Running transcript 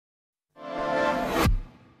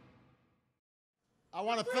I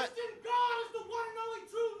want to thank. Christian God is the one and only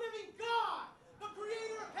true living God, the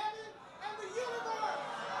creator of heaven and the universe.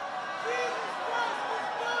 Jesus Christ is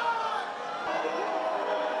God. Jesus Christ is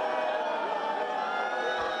God.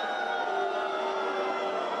 Jesus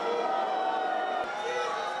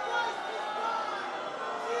Christ is the Son of God.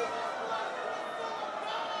 Jesus Christ is the Son of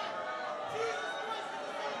God.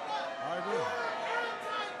 I agree. You are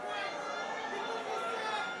Antichrist because you said Israel never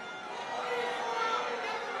was.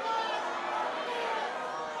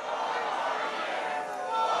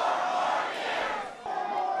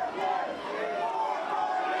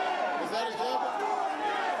 Is that a jacket?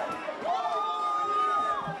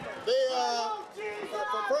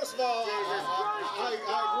 First of all, I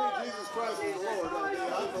agree Jesus Christ is the Lord.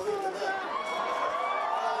 I believe in that.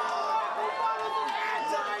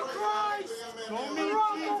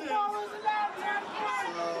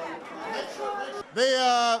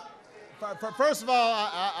 First of all,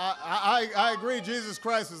 I agree Jesus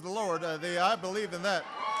Christ is the Lord. I believe in that.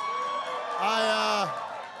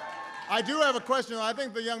 I do have a question. I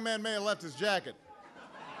think the young man may have left his jacket.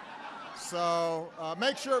 So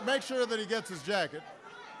make sure that he gets his jacket.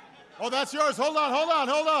 Oh, that's yours. Hold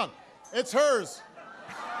on. It's hers.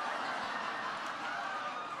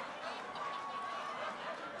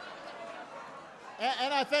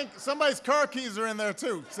 And I think somebody's car keys are in there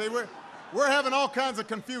too. See, we're having all kinds of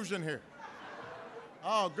confusion here.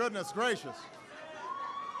 Oh, goodness gracious.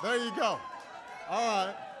 There you go. All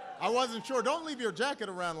right. I wasn't sure. Don't leave your jacket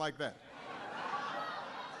around like that.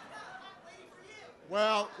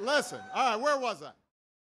 Well, listen. All right, where was I?